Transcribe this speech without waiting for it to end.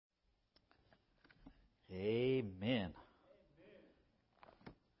Amen.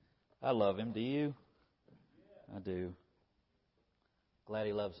 I love Him. Do you? I do. Glad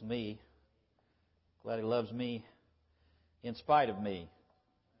He loves me. Glad He loves me in spite of me.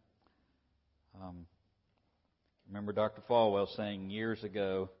 Remember Dr. Falwell saying years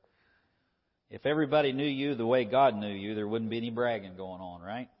ago, if everybody knew you the way God knew you, there wouldn't be any bragging going on,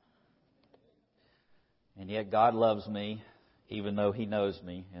 right? And yet God loves me, even though He knows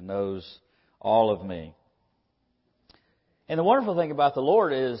me and knows all of me. And the wonderful thing about the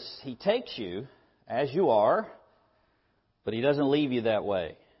Lord is He takes you as you are, but He doesn't leave you that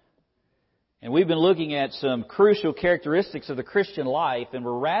way. And we've been looking at some crucial characteristics of the Christian life, and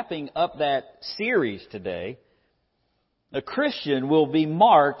we're wrapping up that series today. A Christian will be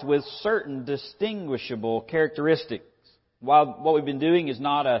marked with certain distinguishable characteristics. While what we've been doing is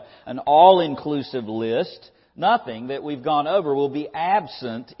not an all-inclusive list, nothing that we've gone over will be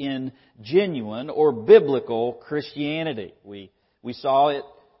absent in genuine or biblical Christianity. We saw it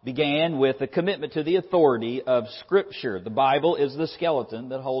began with a commitment to the authority of Scripture. The Bible is the skeleton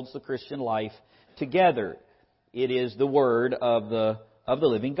that holds the Christian life together. It is the Word of the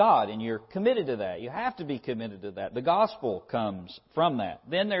living God, and you're committed to that. You have to be committed to that. The gospel comes from that.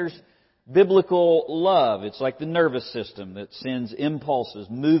 Then there's biblical love. It's like the nervous system that sends impulses,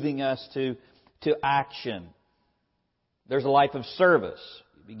 moving us to action. There's a life of service.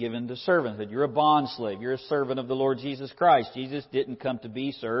 You be given to servanthood. You're a bondslave. You're a servant of the Lord Jesus Christ. Jesus didn't come to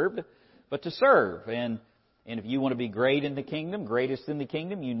be served, but to serve. And if you want to be great in the kingdom, greatest in the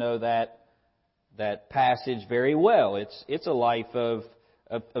kingdom, you know that passage very well. It's a life of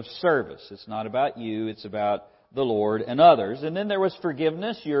service. It's not about you. It's about the Lord and others. And then there was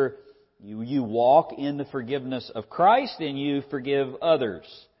forgiveness. You walk in the forgiveness of Christ and you forgive others.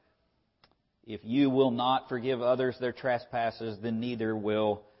 If you will not forgive others their trespasses, then neither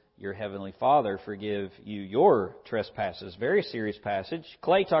will your Heavenly Father forgive you your trespasses. Very serious passage.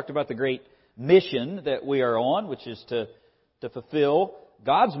 Clay talked about the great mission that we are on, which is to fulfill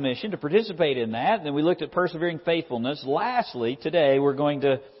God's mission, to participate in that. And then we looked at persevering faithfulness. Lastly, today we're going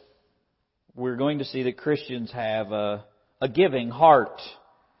to see that Christians have a giving heart.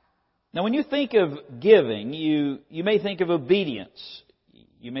 Now, when you think of giving, you may think of obedience.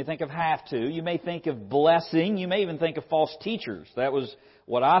 You may think of have to. You may think of blessing. You may even think of false teachers. That was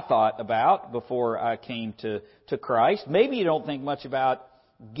what I thought about before I came to Christ. Maybe you don't think much about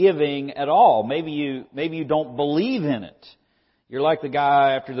giving at all. Maybe you don't believe in it. You're like the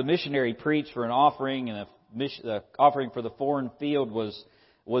guy after the missionary preached for an offering, and the offering for the foreign field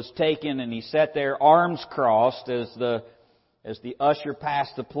was taken, and he sat there arms crossed as the usher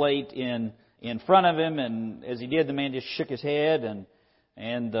passed the plate in front of him, and as he did, the man just shook his head,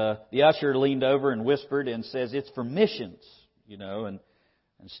 and the usher leaned over and whispered and says, "It's for missions," and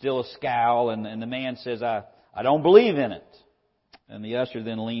still a scowl, and the man says, I don't believe in it. And the usher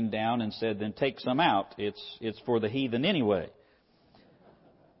then leaned down and said, "Then take some out. It's for the heathen anyway."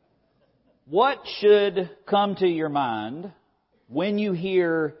 What should come to your mind when you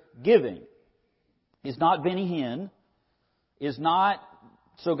hear giving is not Benny Hinn, is not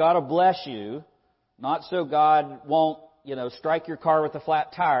so God will bless you, not so God won't, strike your car with a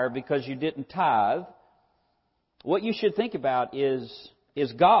flat tire because you didn't tithe. What you should think about is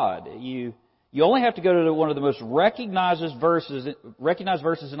God. You only have to go to one of the most recognized verses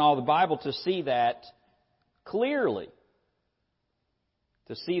in all the Bible to see that clearly.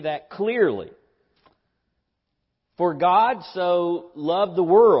 For God so loved the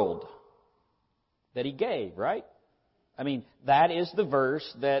world that He gave, right? I mean, that is the verse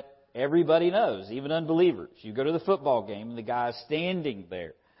that everybody knows, even unbelievers. You go to the football game and the guy's standing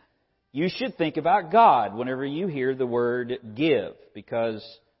there. You should think about God whenever you hear the word give, because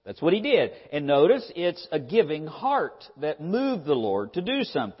that's what He did. And notice, it's a giving heart that moved the Lord to do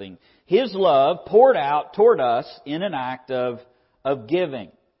something. His love poured out toward us in an act of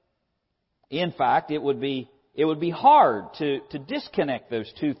giving. In fact, it would be hard to disconnect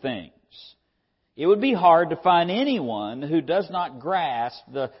those two things. It would be hard to find anyone who does not grasp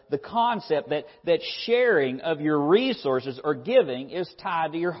the concept that sharing of your resources or giving is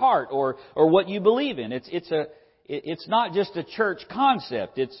tied to your heart or what you believe in. It's not just a church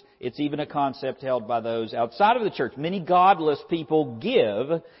concept. It's even a concept held by those outside of the church. Many godless people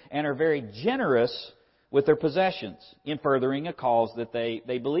give and are very generous with their possessions in furthering a cause that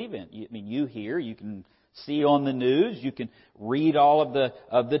they believe in. You can see on the news, you can read all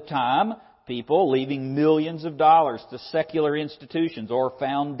of the time, people leaving millions of dollars to secular institutions or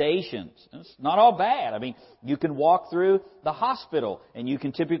foundations. It's not all bad. You can walk through the hospital and you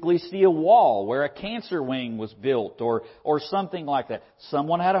can typically see a wall where a cancer wing was built or something like that.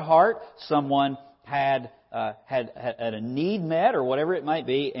 Someone had a heart, someone had a need met or whatever it might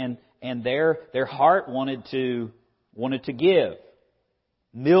be, and their heart wanted to give.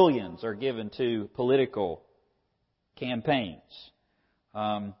 Millions are given to political campaigns.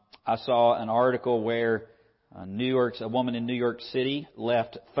 I saw an article where a woman in New York City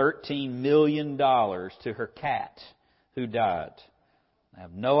left $13 million to her cat who died. I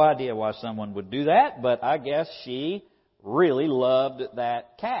have no idea why someone would do that, but I guess she really loved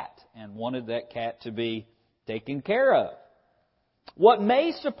that cat and wanted that cat to be taken care of. What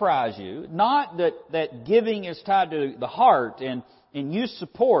may surprise you, not that giving is tied to the heart and you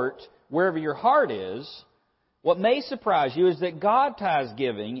support wherever your heart is. What may surprise you is that God ties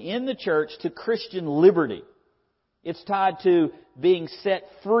giving in the church to Christian liberty. It's tied to being set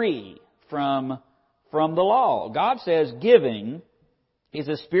free from the law. God says giving is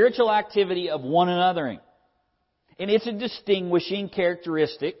a spiritual activity of one anothering. And it's a distinguishing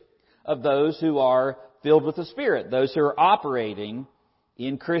characteristic of those who are filled with the Spirit, those who are operating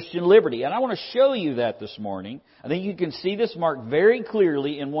in Christian liberty. And I want to show you that this morning. I think you can see this marked very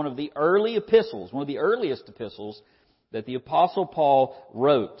clearly in one of the early epistles, one of the earliest epistles that the Apostle Paul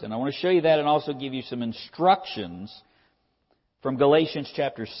wrote. And I want to show you that and also give you some instructions from Galatians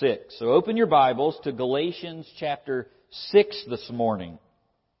chapter 6. So open your Bibles to Galatians chapter 6 this morning.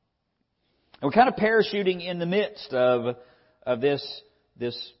 And we're kind of parachuting in the midst of this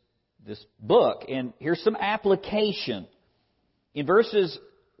book. And here's some application. In verses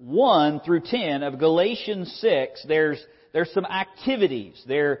 1 through 10 of Galatians 6, there's some activities.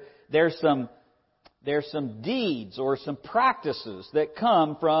 There's some deeds or some practices that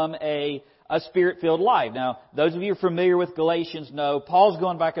come from a Spirit-filled life. Now, those of you who are familiar with Galatians know Paul's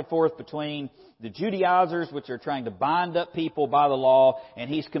going back and forth between the Judaizers, which are trying to bind up people by the law, and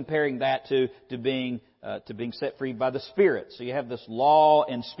he's comparing that to being set free by the Spirit. So you have this law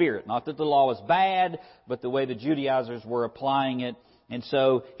and Spirit. Not that the law is bad, but the way the Judaizers were applying it. And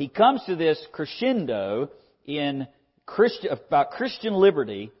so he comes to this crescendo about Christian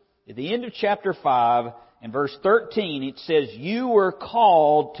liberty. At the end of chapter 5, in verse 13, it says, "You were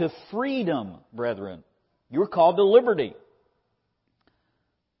called to freedom, brethren." You were called to liberty.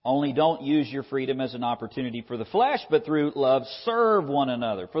 Only don't use your freedom as an opportunity for the flesh, but through love serve one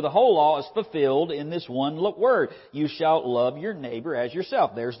another. For the whole law is fulfilled in this one word. You shall love your neighbor as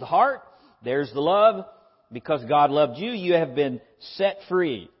yourself. There's the heart. There's the love. Because God loved you, you have been set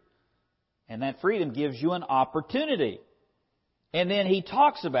free. And that freedom gives you an opportunity. And then he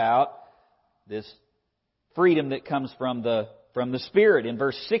talks about this freedom that comes from the Spirit. In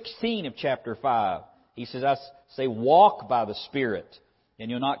verse 16 of chapter 5, he says, I say, walk by the Spirit,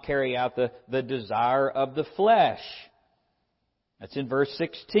 and you'll not carry out the desire of the flesh. That's in verse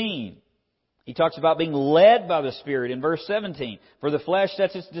 16. He talks about being led by the Spirit in verse 17. For the flesh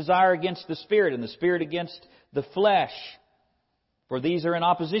sets its desire against the Spirit, and the Spirit against the flesh. For these are in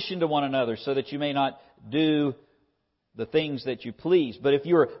opposition to one another, so that you may not do the things that you please. But if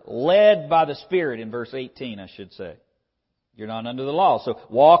you are led by the Spirit, in verse 18, I should say, you're not under the law. So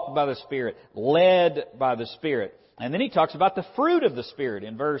walk by the Spirit, led by the Spirit. And then he talks about the fruit of the Spirit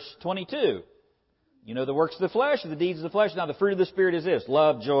in verse 22. You know the works of the flesh, the deeds of the flesh. Now the fruit of the Spirit is this: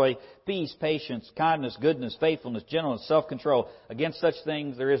 love, joy, peace, patience, kindness, goodness, faithfulness, gentleness, self-control. Against such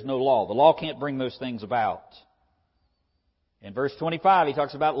things there is no law. The law can't bring those things about. In verse 25, he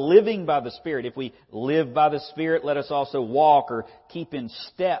talks about living by the Spirit. If we live by the Spirit, let us also walk or keep in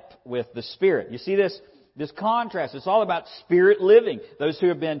step with the Spirit. You see this contrast. It's all about Spirit living. Those who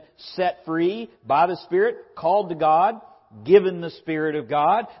have been set free by the Spirit, called to God, given the Spirit of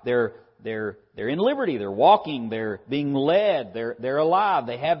God, they're in liberty. They're walking. They're being led. They're alive.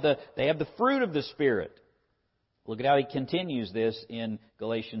 They have the fruit of the Spirit. Look at how he continues this in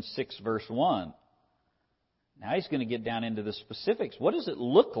Galatians 6 verse 1. Now he's going to get down into the specifics. What does it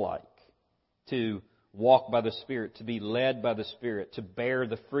look like to walk by the Spirit, to be led by the Spirit, to bear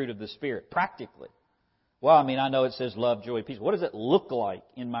the fruit of the Spirit practically? Well, I know it says love, joy, peace. What does it look like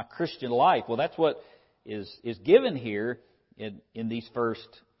in my Christian life? Well, that's what is given here in these first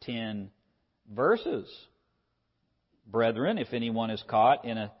 10 verses. Brethren, if anyone is caught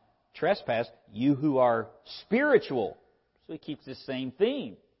in a trespass, you who are spiritual. So he keeps this same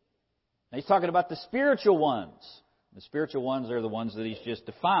theme. Now he's talking about the spiritual ones. The spiritual ones are the ones that he's just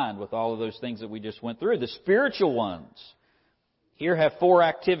defined with all of those things that we just went through. The spiritual ones here have 4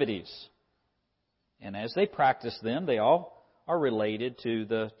 activities. And as they practice them, they all are related to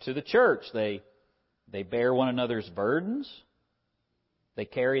the church. They bear one another's burdens. They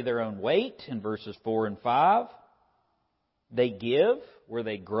carry their own weight in verses 4 and 5. They give where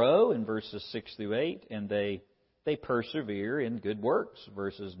they grow in verses 6 through 8. And they they persevere in good works,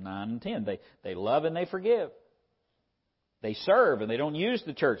 verses 9 and 10. They love and they forgive. They serve and they don't use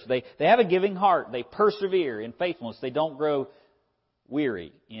the church. They have a giving heart. They persevere in faithfulness. They don't grow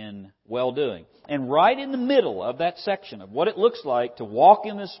weary in well-doing. And right in the middle of that section of what it looks like to walk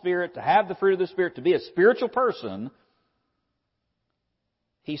in the Spirit, to have the fruit of the Spirit, to be a spiritual person,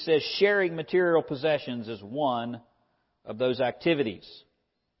 he says sharing material possessions is one of those activities.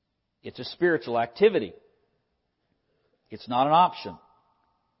 It's a spiritual activity. It's not an option.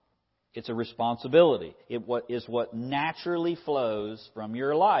 It's a responsibility. It is what naturally flows from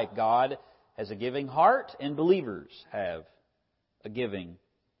your life. God has a giving heart, and believers have a giving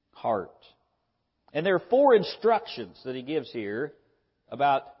heart. And there are 4 instructions that he gives here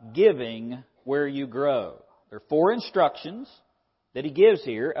about giving where you grow. There are 4 instructions that he gives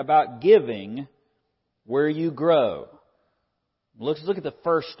here about giving where you grow. Let's look at the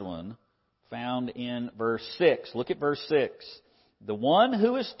first one found in verse 6. Look at verse 6. The one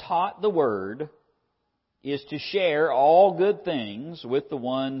who is taught the word is to share all good things with the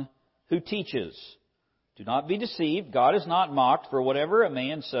one who teaches. Do not be deceived. God is not mocked, for whatever a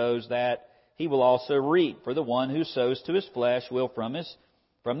man sows, that he will also reap. For the one who sows to his flesh will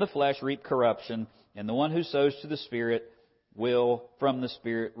from the flesh reap corruption, and the one who sows to the Spirit will from the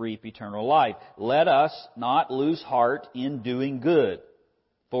Spirit reap eternal life. Let us not lose heart in doing good,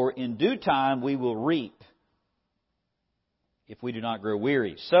 for in due time we will reap if we do not grow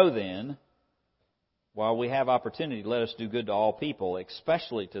weary. So then, while we have opportunity, let us do good to all people,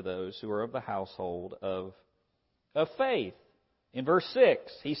 especially to those who are of the household of faith. In verse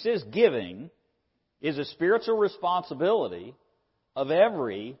 6, he says giving is a spiritual responsibility of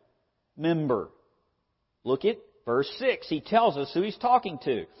every member. Look at verse 6. He tells us who he's talking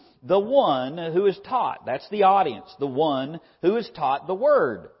to. The one who is taught. That's the audience. The one who is taught the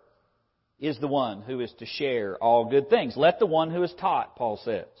Word is the one who is to share all good things. Let the one who is taught, Paul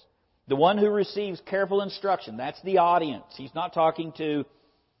says. The one who receives careful instruction. That's the audience. He's not talking to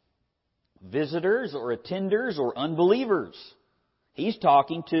visitors or attenders or unbelievers. He's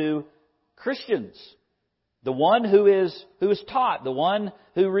talking to Christians. The one who is taught, the one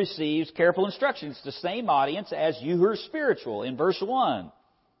who receives careful instruction. It's the same audience as you who are spiritual in verse 1.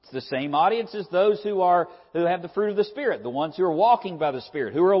 It's the same audience as those who have the fruit of the Spirit, the ones who are walking by the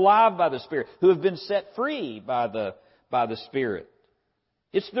Spirit, who are alive by the Spirit, who have been set free by the Spirit.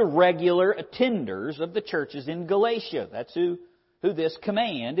 It's the regular attenders of the churches in Galatia. That's who this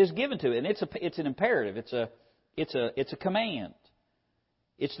command is given to. And it's an imperative. It's a command.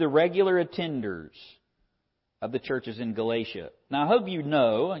 It's the regular attenders of the churches in Galatia. Now, I hope you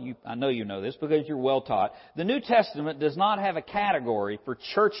know, I know you know this because you're well taught, the New Testament does not have a category for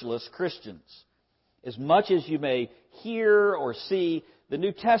churchless Christians. As much as you may hear or see, the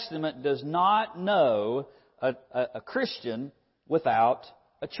New Testament does not know a Christian without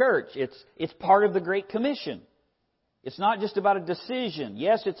a church. It's part of the Great Commission. It's not just about a decision.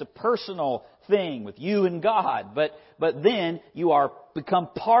 Yes, it's a personal thing with you and God, but then you become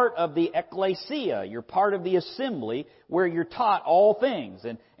part of the ecclesia. You're part of the assembly where you're taught all things,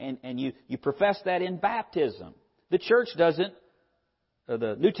 and you profess that in baptism. The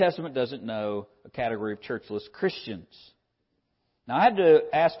New Testament doesn't know a category of churchless Christians. Now, I had to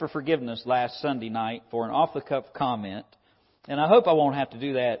ask for forgiveness last Sunday night for an off-the-cuff comment, and I hope I won't have to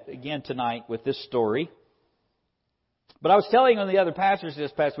do that again tonight with this story. But I was telling one of the other pastors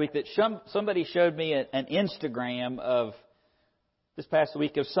this past week that somebody showed me an Instagram of this past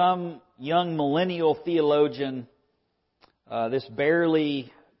week of some young millennial theologian. This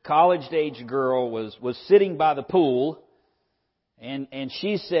barely college-age girl was sitting by the pool, and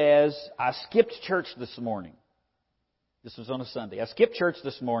she says, "I skipped church this morning." This was on a Sunday. "I skipped church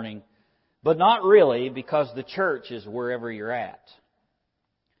this morning, but not really, because the church is wherever you're at."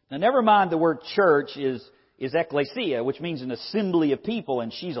 Now, never mind the word church is ecclesia, which means an assembly of people,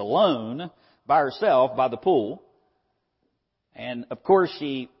 and she's alone by herself by the pool. And of course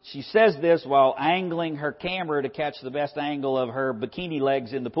she says this while angling her camera to catch the best angle of her bikini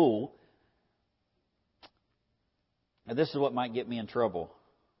legs in the pool. Now this is what might get me in trouble.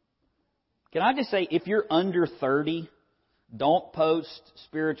 Can I just say, if you're under 30, don't post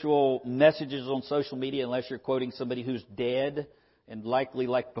spiritual messages on social media unless you're quoting somebody who's dead, and likely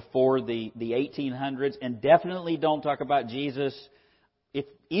like before the 1800s. And definitely don't talk about Jesus, if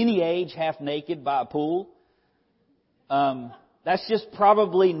any age, half naked by a pool. That's just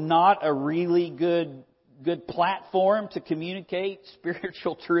probably not a really good platform to communicate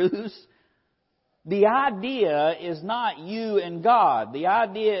spiritual truths. The idea is not you and God. The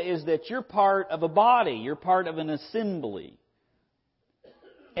idea is that you're part of a body. You're part of an assembly.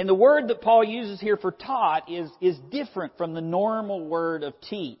 And the word that Paul uses here for taught is different from the normal word of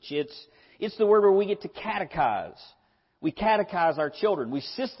teach. It's the word where we get to catechize. We catechize our children. We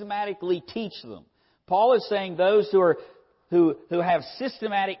systematically teach them. Paul is saying those who have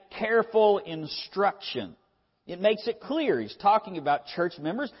systematic, careful instruction. It makes it clear. He's talking about church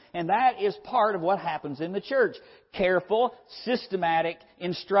members, and that is part of what happens in the church. Careful, systematic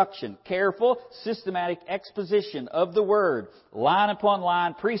instruction. Careful, systematic exposition of the Word. Line upon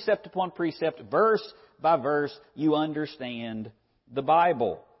line, precept upon precept, verse by verse, you understand the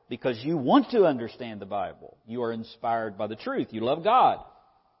Bible. Because you want to understand the Bible. You are inspired by the truth. You love God.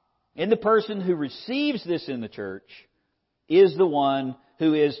 And the person who receives this in the church is the one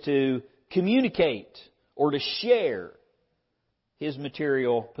who is to communicate or to share his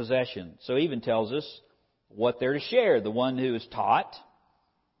material possessions. So he even tells us what they're to share. The one who is taught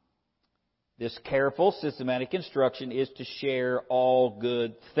this careful, systematic instruction is to share all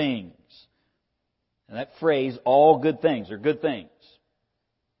good things. And that phrase, all good things, or good things,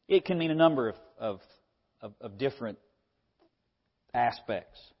 it can mean a number of different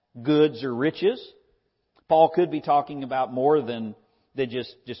aspects. Goods or riches. Paul could be talking about more than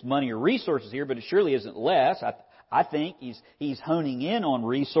just money or resources here, but it surely isn't less. I think he's honing in on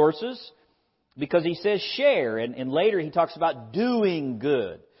resources because he says share, and later he talks about doing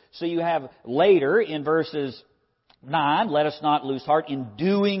good. So you have later in verses 9, let us not lose heart in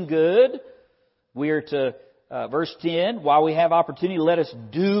doing good. We are to verse 10, while we have opportunity, let us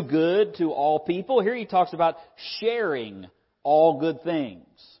do good to all people. Here he talks about sharing all good things.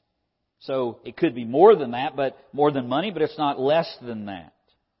 So it could be more than that, but more than money, but it's not less than that.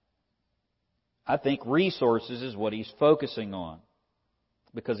 I think resources is what he's focusing on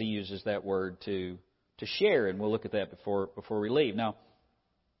because he uses that word to share, and we'll look at that before we leave. Now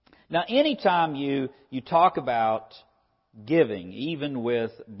anytime you talk about giving, even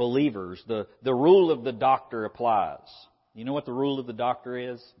with believers, the rule of the doctor applies. You know what the rule of the doctor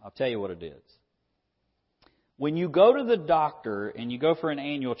is? I'll tell you what it is. When you go to the doctor and you go for an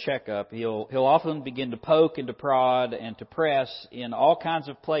annual checkup, he'll often begin to poke and to prod and to press in all kinds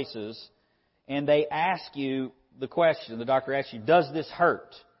of places, and they ask you the question, the doctor asks you, does this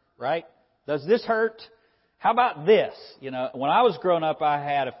hurt? Right? Does this hurt? How about this? You know, when I was growing up, I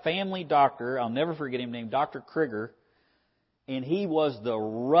had a family doctor, I'll never forget him, named Dr. Krieger. And he was the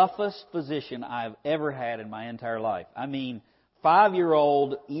roughest physician I've ever had in my entire life. I mean,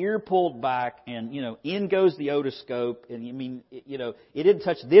 5-year-old, ear pulled back, and, in goes the otoscope. And, it didn't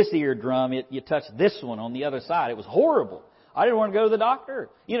touch this eardrum. You touched this one on the other side. It was horrible. I didn't want to go to the doctor.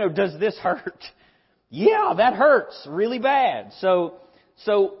 Does this hurt? Yeah, that hurts really bad. So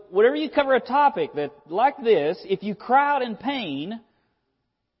whenever you cover a topic that like this, if you cry out in pain,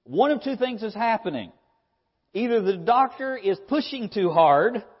 one of two things is happening. Either the doctor is pushing too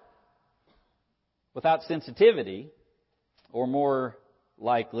hard without sensitivity, or more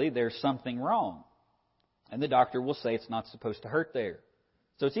likely there's something wrong. And the doctor will say it's not supposed to hurt there.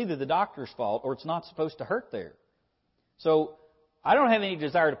 So it's either the doctor's fault or it's not supposed to hurt there. So I don't have any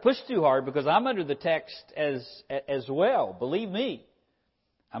desire to push too hard because I'm under the text as well. Believe me,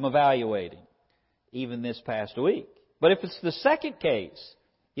 I'm evaluating even this past week. But if it's the second case,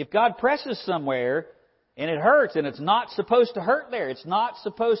 if God presses somewhere and it hurts, and it's not supposed to hurt there. It's not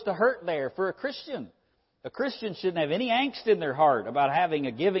supposed to hurt there for a Christian. A Christian shouldn't have any angst in their heart about having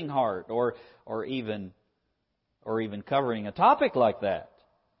a giving heart or even covering a topic like that.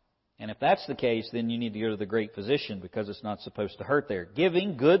 And if that's the case, then you need to go to the great physician because it's not supposed to hurt there.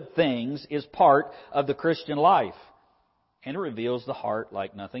 Giving good things is part of the Christian life. And it reveals the heart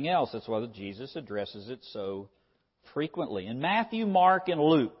like nothing else. That's why Jesus addresses it so frequently. In Matthew, Mark, and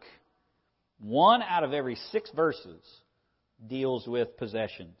Luke, 1 out of every 6 verses deals with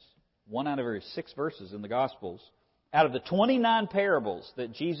possessions. 1 out of every 6 verses in the Gospels. Out of the 29 parables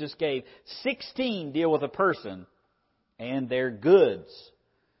that Jesus gave, 16 deal with a person and their goods.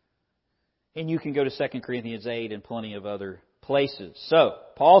 And you can go to 2 Corinthians 8 and plenty of other places. So,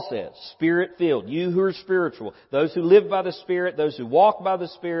 Paul says, Spirit-filled, you who are spiritual, those who live by the Spirit, those who walk by the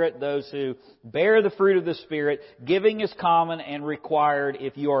Spirit, those who bear the fruit of the Spirit, giving is common and required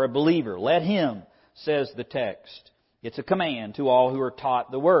if you are a believer. Let him, says the text. It's a command to all who are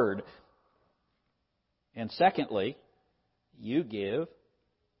taught the Word. And secondly, you give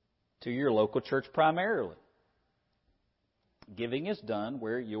to your local church primarily. Giving is done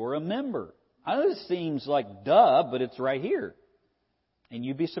where you're a member. I know this seems like duh, but it's right here. And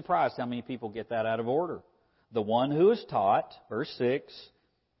you'd be surprised how many people get that out of order. The one who is taught, verse 6,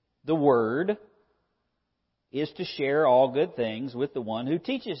 the Word is to share all good things with the one who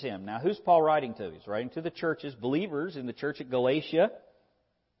teaches him. Now, who's Paul writing to? He's writing to the churches, believers in the church at Galatia.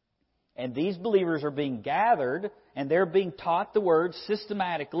 And these believers are being gathered, and they're being taught the Word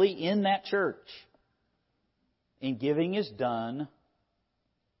systematically in that church. And giving is done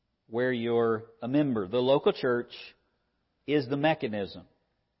where you're a member. The local church is the mechanism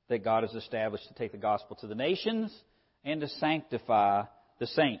that God has established to take the gospel to the nations and to sanctify the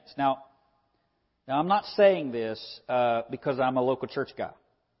saints. Now I'm not saying this because I'm a local church guy.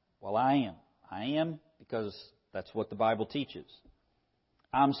 Well, I am. I am because that's what the Bible teaches.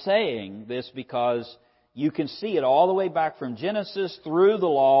 I'm saying this because you can see it all the way back from Genesis through the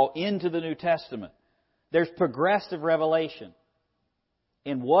law into the New Testament. There's progressive revelation.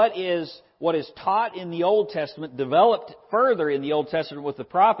 And what is taught in the Old Testament, developed further in the Old Testament with the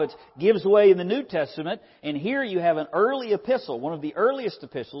prophets, gives way in the New Testament. And here you have an early epistle, one of the earliest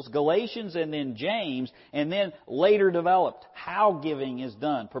epistles, Galatians and then James, and then later developed how giving is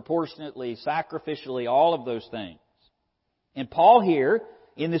done, proportionately, sacrificially, all of those things. And Paul here,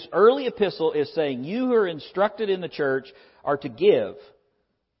 in this early epistle, is saying, you who are instructed in the church are to give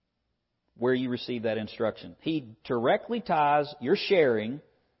where you receive that instruction. He directly ties your sharing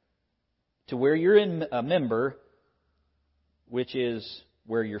to where you're a member, which is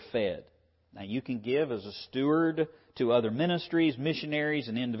where you're fed. Now, you can give as a steward to other ministries, missionaries,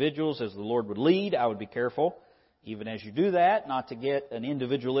 and individuals as the Lord would lead. I would be careful, even as you do that, not to get an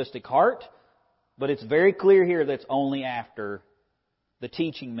individualistic heart. But it's very clear here that's only after the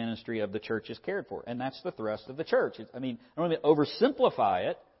teaching ministry of the church is cared for. And that's the thrust of the church. I don't want to oversimplify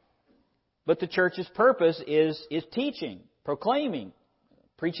it, but the church's purpose is teaching, proclaiming,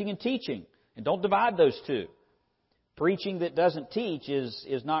 preaching and teaching. And don't divide those two. Preaching that doesn't teach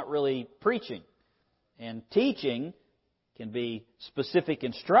is not really preaching. And teaching can be specific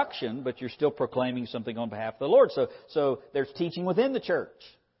instruction, but you're still proclaiming something on behalf of the Lord. So there's teaching within the church.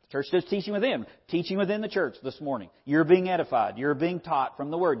 The church does teaching within. Teaching within the church this morning. You're being edified. You're being taught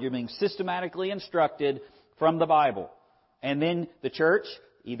from the Word. You're being systematically instructed from the Bible. And then the church,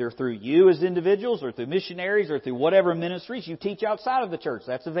 either through you as individuals or through missionaries or through whatever ministries, you teach outside of the church.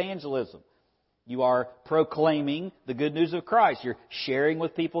 That's evangelism. You are proclaiming the good news of Christ. You're sharing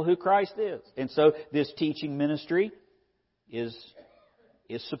with people who Christ is. And so this teaching ministry is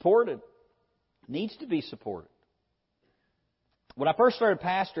supported. Needs to be supported. When I first started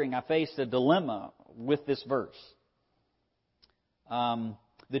pastoring, I faced a dilemma with this verse.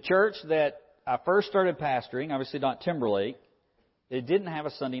 The church that I first started pastoring, obviously not Timberlake, it didn't have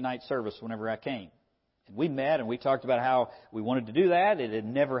a Sunday night service whenever I came. And we met and we talked about how we wanted to do that. It had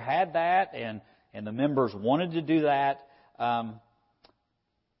never had that, and the members wanted to do that.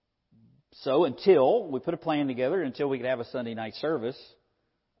 So until we put a plan together, until we could have a Sunday night service,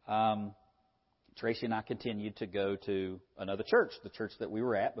 Tracy and I continued to go to another church, the church that we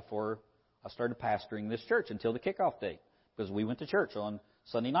were at before I started pastoring this church, until the kickoff date, because we went to church on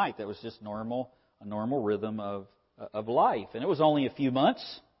Sunday night. That was just a normal rhythm of life. And it was only a few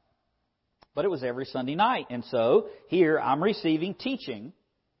months, but it was every Sunday night. And so here I'm receiving teaching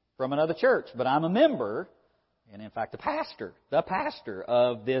from another church, but I'm a member, and in fact the pastor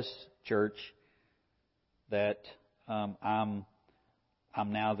of this church that I'm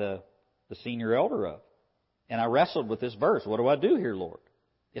now the senior elder of. And I wrestled with this verse. What do I do here, Lord?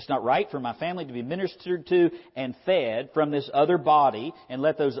 It's not right for my family to be ministered to and fed from this other body, and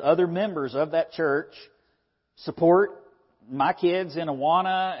let those other members of that church support my kids in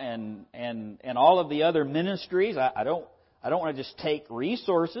Awana and all of the other ministries. I don't want to just take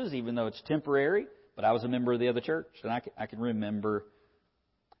resources, even though it's temporary. But I was a member of the other church, and I can remember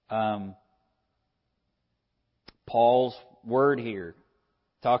Paul's word here,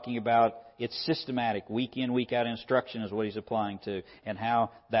 talking about it's systematic, week in, week out instruction is what he's applying to, and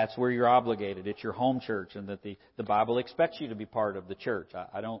how that's where you're obligated. It's your home church, and that the Bible expects you to be part of the church.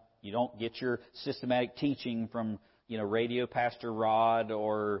 You don't get your systematic teaching from radio pastor Rod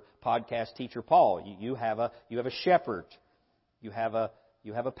or podcast teacher Paul. You have a shepherd, you have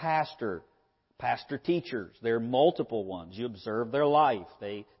a pastor teachers. There are multiple ones. You observe their life.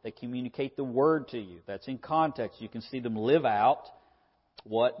 They communicate the word to you. That's in context. You can see them live out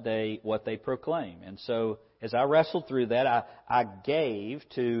what they proclaim. And so as I wrestled through that, I gave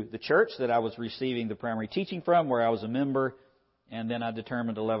to the church that I was receiving the primary teaching from, where I was a member, and then I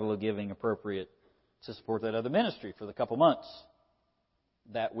determined a level of giving appropriate to support that other ministry for the couple months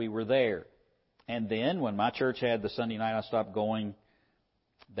that we were there. And then when my church had the Sunday night, I stopped going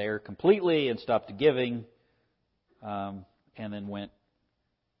there completely and stopped giving, and then went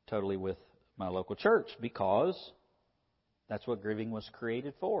totally with my local church, because that's what giving was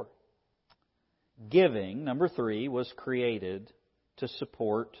created for. Giving, number 3, was created to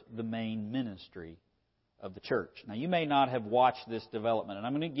support the main ministry of the church. Now, you may not have watched this development, and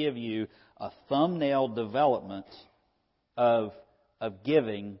I'm going to give you a thumbnail development of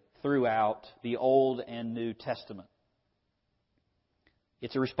giving throughout the Old and New Testament.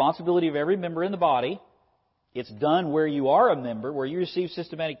 It's a responsibility of every member in the body. It's done where you are a member, where you receive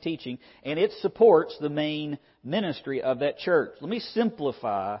systematic teaching, and it supports the main ministry of that church. Let me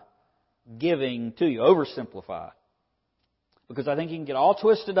simplify giving to you, oversimplify. Because I think you can get all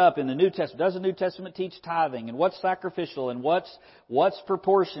twisted up in the New Testament. Does the New Testament teach tithing? And what's sacrificial? And what's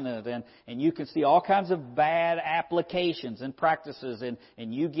proportionate? And you can see all kinds of bad applications and practices.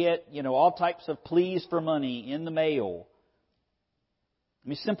 And you get, all types of pleas for money in the mail. Let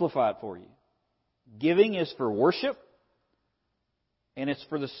me simplify it for you. Giving is for worship. And it's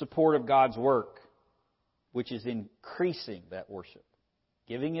for the support of God's work, which is increasing that worship.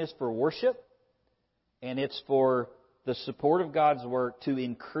 Giving is for worship. And it's for the support of God's work to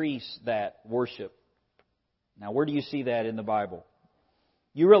increase that worship. Now, where do you see that in the Bible?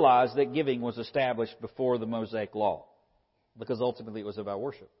 You realize that giving was established before the Mosaic Law, because ultimately it was about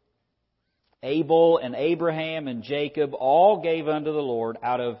worship. Abel and Abraham and Jacob all gave unto the Lord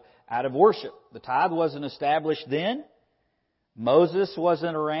out of worship. The tithe wasn't established then. Moses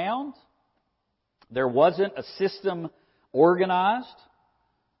wasn't around. There wasn't a system organized.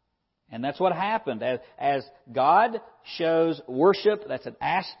 And that's what happened. As God shows worship, that's an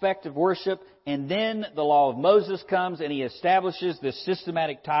aspect of worship, and then the law of Moses comes and He establishes this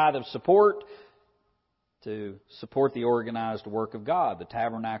systematic tithe of support to support the organized work of God. The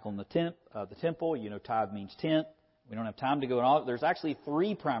tabernacle and the temple, tithe means tenth. We don't have time to go in all. There's actually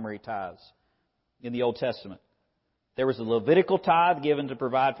 3 primary tithes in the Old Testament. There was the Levitical tithe given to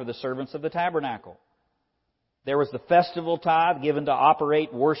provide for the servants of the tabernacle. There was the festival tithe given to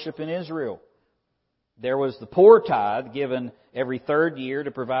operate worship in Israel. There was the poor tithe given every 3rd year to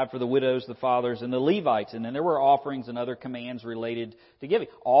provide for the widows, the fathers, and the Levites. And then there were offerings and other commands related to giving.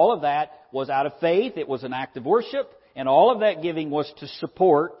 All of that was out of faith. It was an act of worship. And all of that giving was to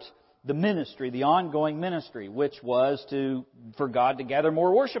support the ministry, the ongoing ministry, which was for God to gather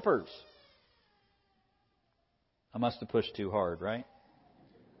more worshipers. I must have pushed too hard, right?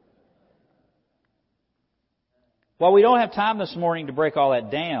 Well, we don't have time this morning to break all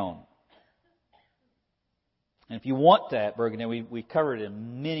that down. And if you want that broken down, we covered it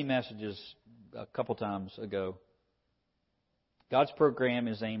in many messages a couple times ago. God's program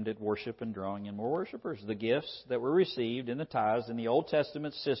is aimed at worship and drawing in more worshipers. The gifts that were received in the tithes in the Old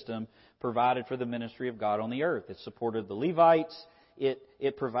Testament system provided for the ministry of God on the earth. It supported the Levites.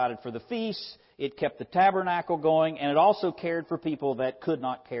 It provided for the feasts. It kept the tabernacle going. And it also cared for people that could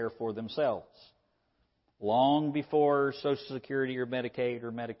not care for themselves. Long before Social Security or Medicaid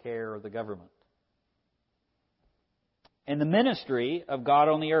or Medicare or the government. And the ministry of God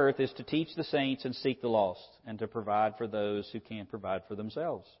on the earth is to teach the saints and seek the lost, and to provide for those who can't provide for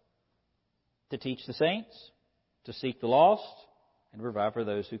themselves. To teach the saints, to seek the lost, and to provide for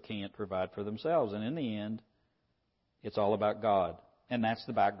those who can't provide for themselves. And in the end, it's all about God. And that's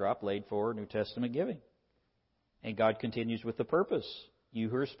the backdrop laid for New Testament giving. And God continues with the purpose. You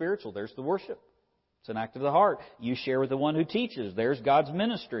who are spiritual, there's the worship. It's an act of the heart. You share with the one who teaches. There's God's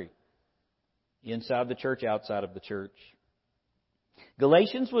ministry. Inside the church, outside of the church.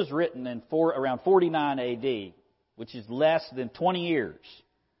 Galatians was written in around 49 AD, which is less than 20 years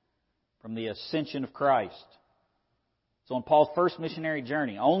from the ascension of Christ. It's on Paul's first missionary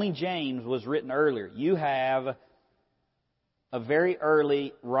journey. Only James was written earlier. You have a very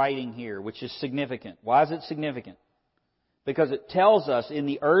early writing here, which is significant. Why is it significant? Because it tells us in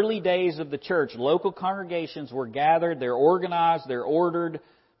the early days of the church, local congregations were gathered, they're organized, they're ordered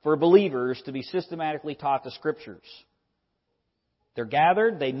for believers to be systematically taught the Scriptures. They're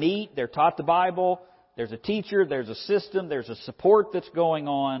gathered, they meet, they're taught the Bible, there's a teacher, there's a system, there's a support that's going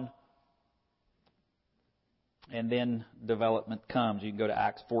on. And then development comes. You can go to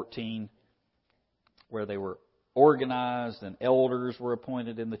Acts 14, where they were organized and elders were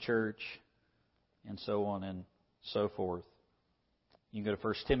appointed in the church, and so on and so forth. You can go to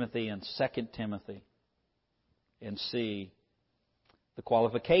 1 Timothy and 2 Timothy and see the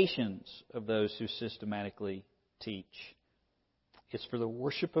qualifications of those who systematically teach. It's for the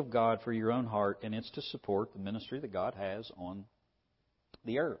worship of God for your own heart, and it's to support the ministry that God has on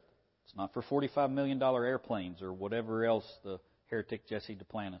the earth. It's not for $45 million airplanes or whatever else the heretic Jesse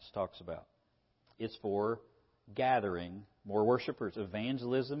Duplantis talks about. It's for gathering more worshipers.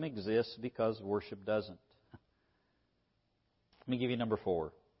 Evangelism exists because worship doesn't. Let me give you number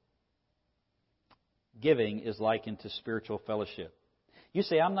 4. Giving is likened to spiritual fellowship. You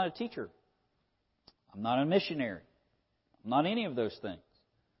say, I'm not a teacher. I'm not a missionary. I'm not any of those things.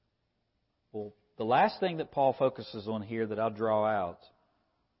 Well, the last thing that Paul focuses on here that I'll draw out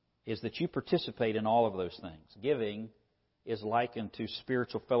is that you participate in all of those things. Giving is likened to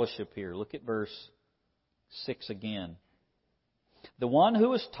spiritual fellowship here. Look at verse 6 again. The one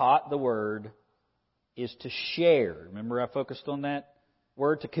who is taught the word is to share. Remember I focused on that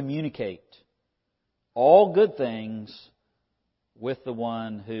word, to communicate all good things with the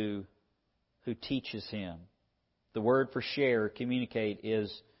one who teaches him. The word for share, communicate,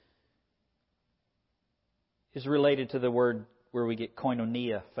 is related to the word where we get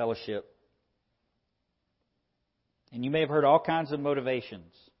koinonia, fellowship. And you may have heard all kinds of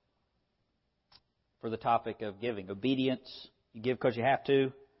motivations for the topic of giving. Obedience, you give because you have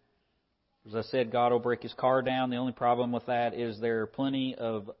to. As I said, God will break His car down. The only problem with that is there are plenty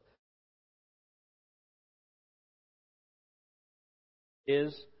of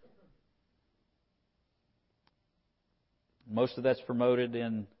most of that's promoted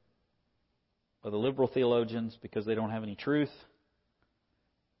by the liberal theologians because they don't have any truth.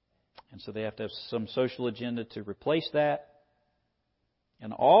 And so they have to have some social agenda to replace that.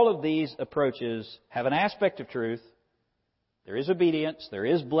 And all of these approaches have an aspect of truth. There is obedience, there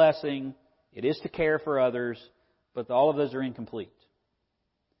is blessing, it is to care for others, but all of those are incomplete.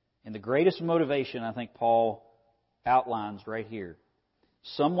 And the greatest motivation, I think Paul outlines right here.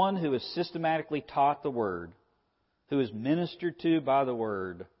 Someone who is systematically taught the Word, who is ministered to by the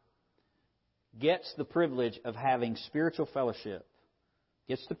Word, gets the privilege of having spiritual fellowship,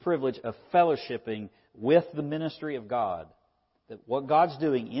 gets the privilege of fellowshipping with the ministry of God, that what God's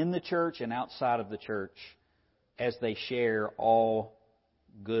doing in the church and outside of the church as they share all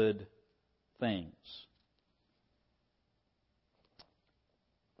good things.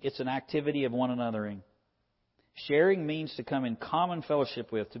 It's an activity of one anothering. Sharing means to come in common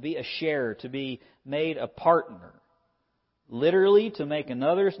fellowship with, to be a sharer, to be made a partner. Literally, to make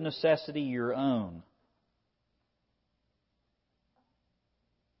another's necessity your own.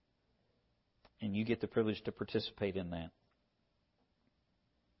 And you get the privilege to participate in that.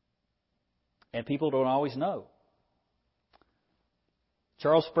 And people don't always know.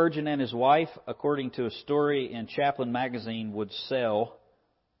 Charles Spurgeon and his wife, according to a story in Chaplain magazine, would sell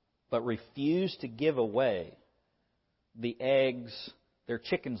but refused to give away the eggs their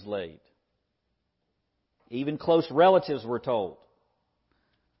chickens laid. Even close relatives were told,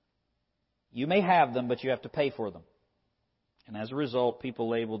 you may have them, but you have to pay for them. And as a result, people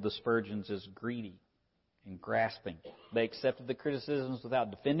labeled the Spurgeons as greedy and grasping. They accepted the criticisms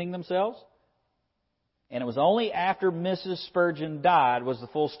without defending themselves. And it was only after Mrs. Spurgeon died was the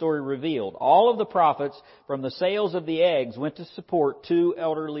full story revealed. All of the profits from the sales of the eggs went to support 2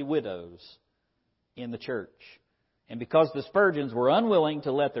 elderly widows in the church. And because the Spurgeons were unwilling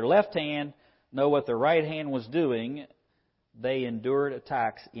to let their left hand know what their right hand was doing, they endured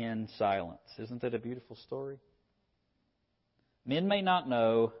attacks in silence. Isn't that a beautiful story? Men may not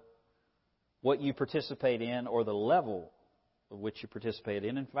know what you participate in or the level of which you participate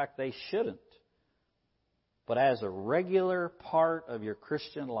in. In fact, they shouldn't. But as a regular part of your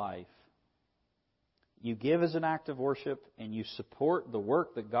Christian life, you give as an act of worship and you support the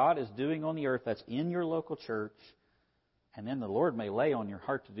work that God is doing on the earth that's in your local church. And then the Lord may lay on your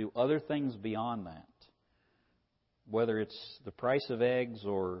heart to do other things beyond that. Whether it's the price of eggs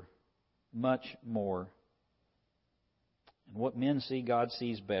or much more. And what men see, God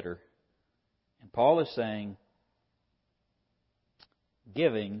sees better. And Paul is saying,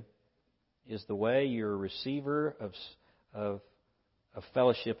 giving is the way you're a receiver of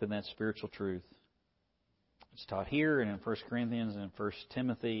fellowship in that spiritual truth. It's taught here and in 1 Corinthians and in 1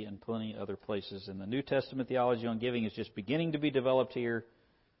 Timothy and plenty other places. And the New Testament theology on giving is just beginning to be developed here.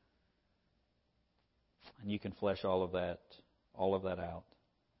 And you can flesh all of that out.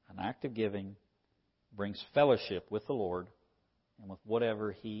 An act of giving brings fellowship with the Lord and with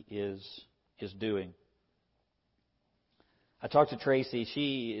whatever He is doing. I talked to Tracy.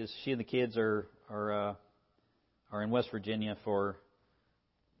 She and the kids are in West Virginia for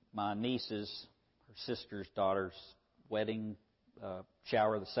my niece's, her sister's daughter's wedding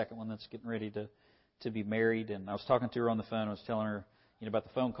shower, the second one that's getting ready to be married. And I was talking to her on the phone. I was telling her about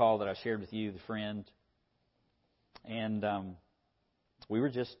the phone call that I shared with you, the friend. And we were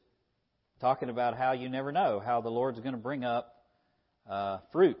just talking about how you never know how the Lord's going to bring up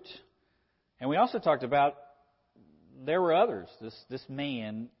fruit. And we also talked about there were others. This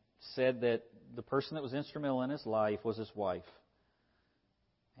man said that the person that was instrumental in his life was his wife.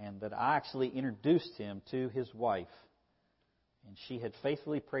 And that I actually introduced him to his wife. And she had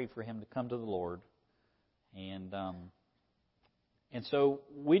faithfully prayed for him to come to the Lord. And so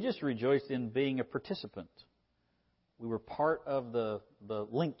we just rejoiced in being a participant We were part of the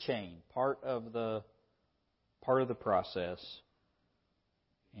link chain, part of the process.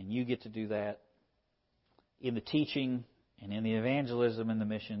 And you get to do that in the teaching and in the evangelism and the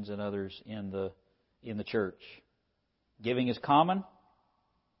missions and others in the church. Giving is common.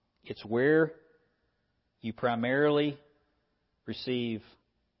 It's where you primarily receive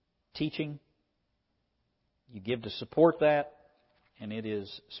teaching. You give to support that, and it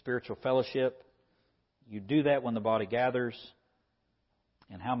is spiritual fellowship. You do that when the body gathers,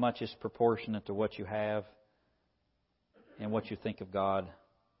 and how much is proportionate to what you have and what you think of God,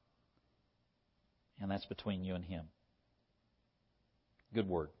 and that's between you and Him. Good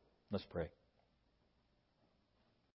word. Let's pray.